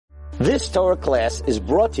This Torah class is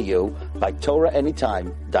brought to you by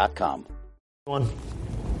TorahAnytime.com.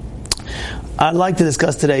 I'd like to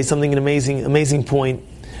discuss today an amazing point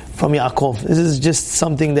from Yaakov. This is just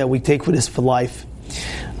something that we take with us for life.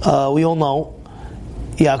 We all know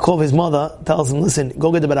Yaakov, his mother, tells him, listen,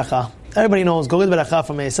 go get the beracha. Everybody knows, go get the beracha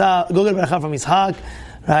from Esau, go get the beracha from Yitzhak,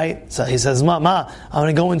 right? So he says, Ma, I'm going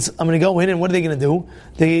to go in, and what are they going to do?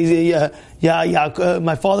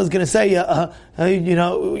 My father's going to say, you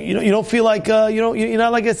don't feel like, you're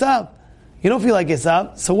not like Esau. You don't feel like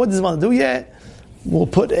Esau. So what does his mother do? Yeah, we'll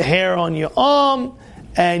put hair on your arm,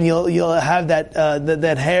 and you'll have that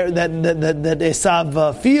hair, that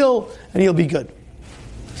Esau feel, and you'll be good.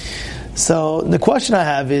 So the question I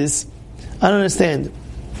have is, I don't understand.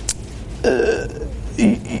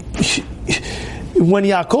 When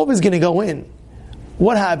Yaakov is going to go in,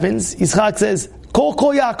 what happens? Yitzchak says, Call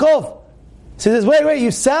Yaakov. So he says, wait,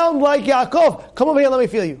 you sound like Yaakov. Come over here, let me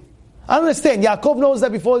feel you. I don't understand. Yaakov knows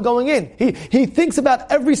that before going in. He thinks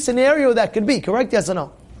about every scenario that could be, correct? Yes or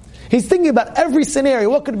no? He's thinking about every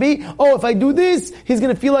scenario. What could it be? Oh, if I do this, he's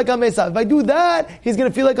going to feel like I'm Esau. If I do that, he's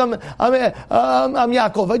going to feel like I'm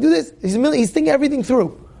Yaakov. If I do this, he's thinking everything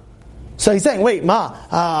through. So he's saying, wait, my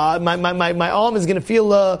arm is going to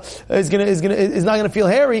feel is not going to feel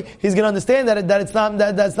hairy. He's going to understand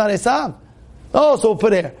that's not Esau. Oh, so we'll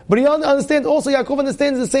put hair. But he understands also. Yaakov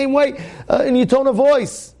understands the same way in your tone of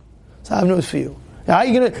voice. So I have news for you.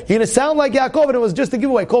 You're gonna sound like Yaakov, and it was just a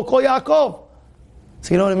giveaway. Call Yaakov.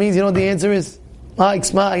 So you know what it means? You know what the answer is? Mike,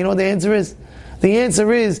 smart. You know what the answer is? The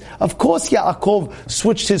answer is, of course, Yaakov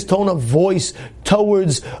switched his tone of voice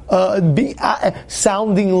towards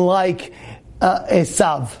sounding like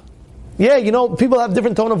Esau. Yeah, people have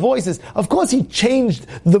different tone of voices. Of course, he changed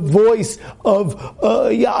the voice of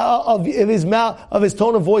his mouth, of his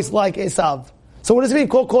tone of voice like Esau. So what does it mean?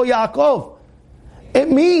 Call Yaakov. It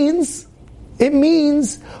means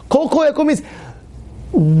call Yaakov means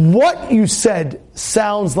what you said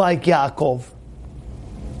sounds like Yaakov.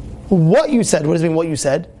 What you said. What does it mean? What you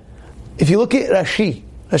said? If you look at Rashi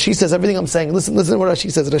says everything I'm saying. Listen to what Rashi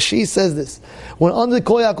says. Rashi says this. When under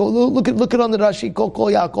Kol Yaakov, look at under Rashi, Kol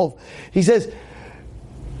Yaakov. He says,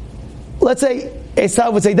 let's say Esau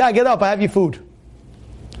would say, Dad, get up, I have your food.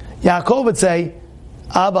 Yaakov would say,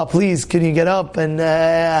 Abba, please, can you get up and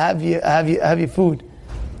have your food?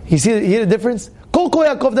 You hear the difference? Kol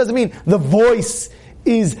Yaakov doesn't mean the voice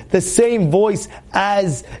is the same voice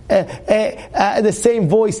as Esau.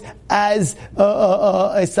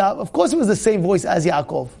 Of course, it was the same voice as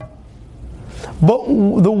Yaakov, but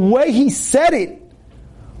the way he said it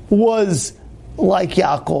was like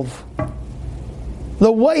Yaakov.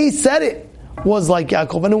 The way he said it was like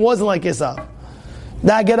Yaakov, and it wasn't like Esau.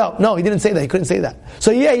 Now get up. No, he didn't say that. He couldn't say that. So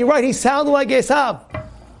yeah, you're right. He sounded like Esau,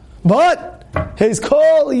 but his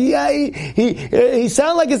call, he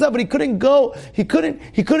sounded like Esau, but he couldn't go. He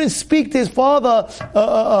couldn't speak to his father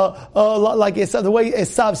like Esau. The way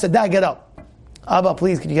Esau said, "Dad, get up, Abba,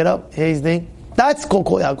 please, can you get up?" Here's the thing. That's called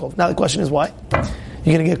Kol Yaakov. Now the question is why?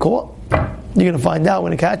 You're gonna get caught. You're gonna find out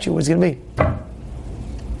when they catch you. What's it gonna be?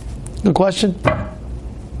 Good question.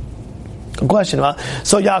 Good question. Huh?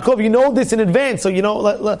 So Yaakov, you know this in advance. So you know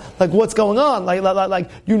like what's going on. Like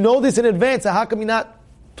you know this in advance. So how come you're not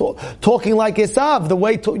talking like Esau, the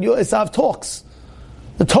way Esau talks?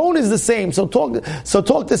 The tone is the same, so talk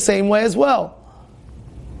the same way as well.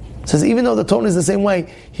 It says even though the tone is the same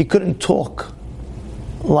way, he couldn't talk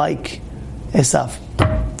like Esau.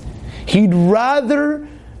 He'd rather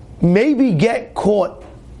maybe get caught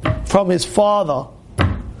from his father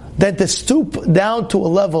than to stoop down to a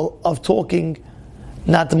level of talking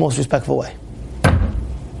not the most respectful way.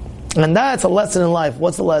 And that's a lesson in life.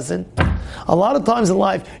 What's the lesson? A lot of times in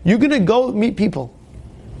life, you're going to go meet people.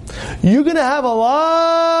 You're going to have a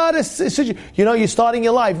lot of situations. You're starting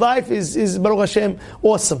your life. Life is Baruch Hashem,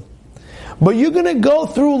 awesome. But you're going to go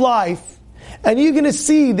through life, and you're going to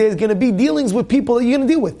see there's going to be dealings with people that you're going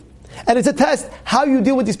to deal with. And it's a test how you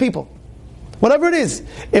deal with these people. Whatever it is.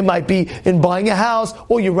 It might be in buying a house,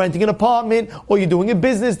 or you're renting an apartment, or you're doing a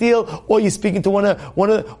business deal, or you're speaking to one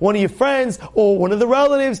of your friends, or one of the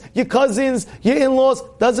relatives, your cousins, your in-laws.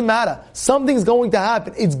 Doesn't matter. Something's going to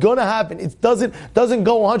happen. It's going to happen. It doesn't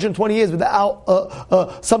go 120 years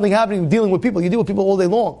without something happening, dealing with people. You deal with people all day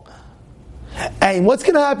long. And what's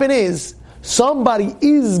going to happen is somebody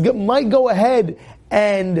might go ahead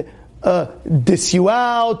and diss you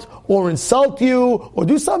out, or insult you, or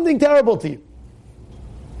do something terrible to you.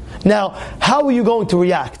 Now, how are you going to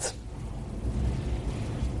react?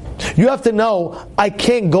 You have to know, I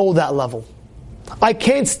can't go that level. I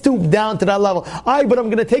can't stoop down to that level. But I'm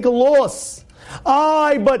going to take a loss.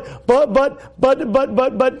 But,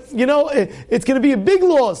 you know, it's going to be a big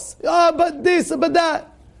loss. But this, but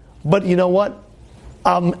that. But you know what?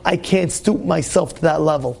 I can't stoop myself to that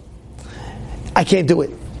level. I can't do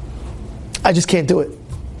it. I just can't do it.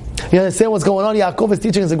 You understand what's going on? Yaakov is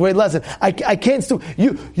teaching us a great lesson. I can't stoop.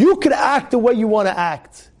 You could act the way you want to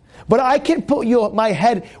act. But I can't put my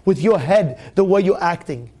head with your head the way you're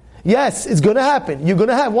acting. Yes, it's going to happen. You're going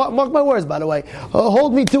to have, mark my words, by the way.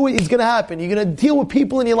 Hold me to it, it's going to happen. You're going to deal with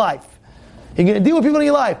people in your life. You're going to deal with people in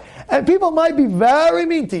your life. And people might be very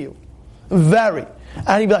mean to you. Very.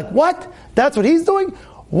 And you'd be like, what? That's what he's doing?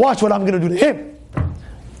 Watch what I'm going to do to him.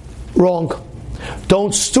 Wrong.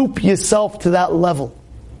 Don't stoop yourself to that level.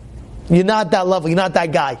 You're not that level. You're not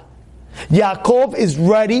that guy. Yaakov is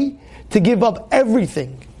ready to give up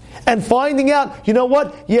everything. And finding out, you know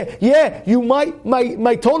what? Yeah, you might,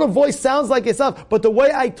 my tone of voice sounds like Esav, but the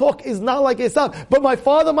way I talk is not like Esav. But my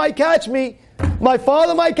father might catch me. My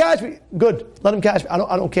father might catch me. Good. Let him catch me. I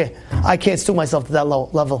don't care. I can't stoop myself to that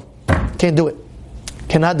level. Can't do it.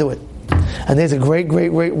 Cannot do it. And there's a great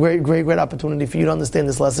opportunity for you to understand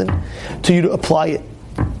this lesson, to you to apply it.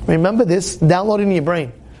 Remember this, download it in your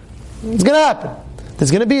brain. It's going to happen.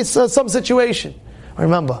 There's going to be some situation.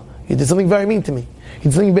 Remember, you did something very mean to me. You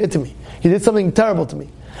did something bad to me. You did something terrible to me.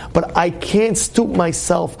 But I can't stoop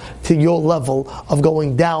myself to your level of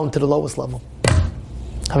going down to the lowest level.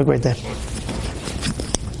 Have a great day.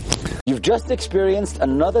 You've just experienced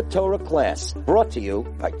another Torah class brought to you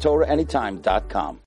by TorahAnytime.com.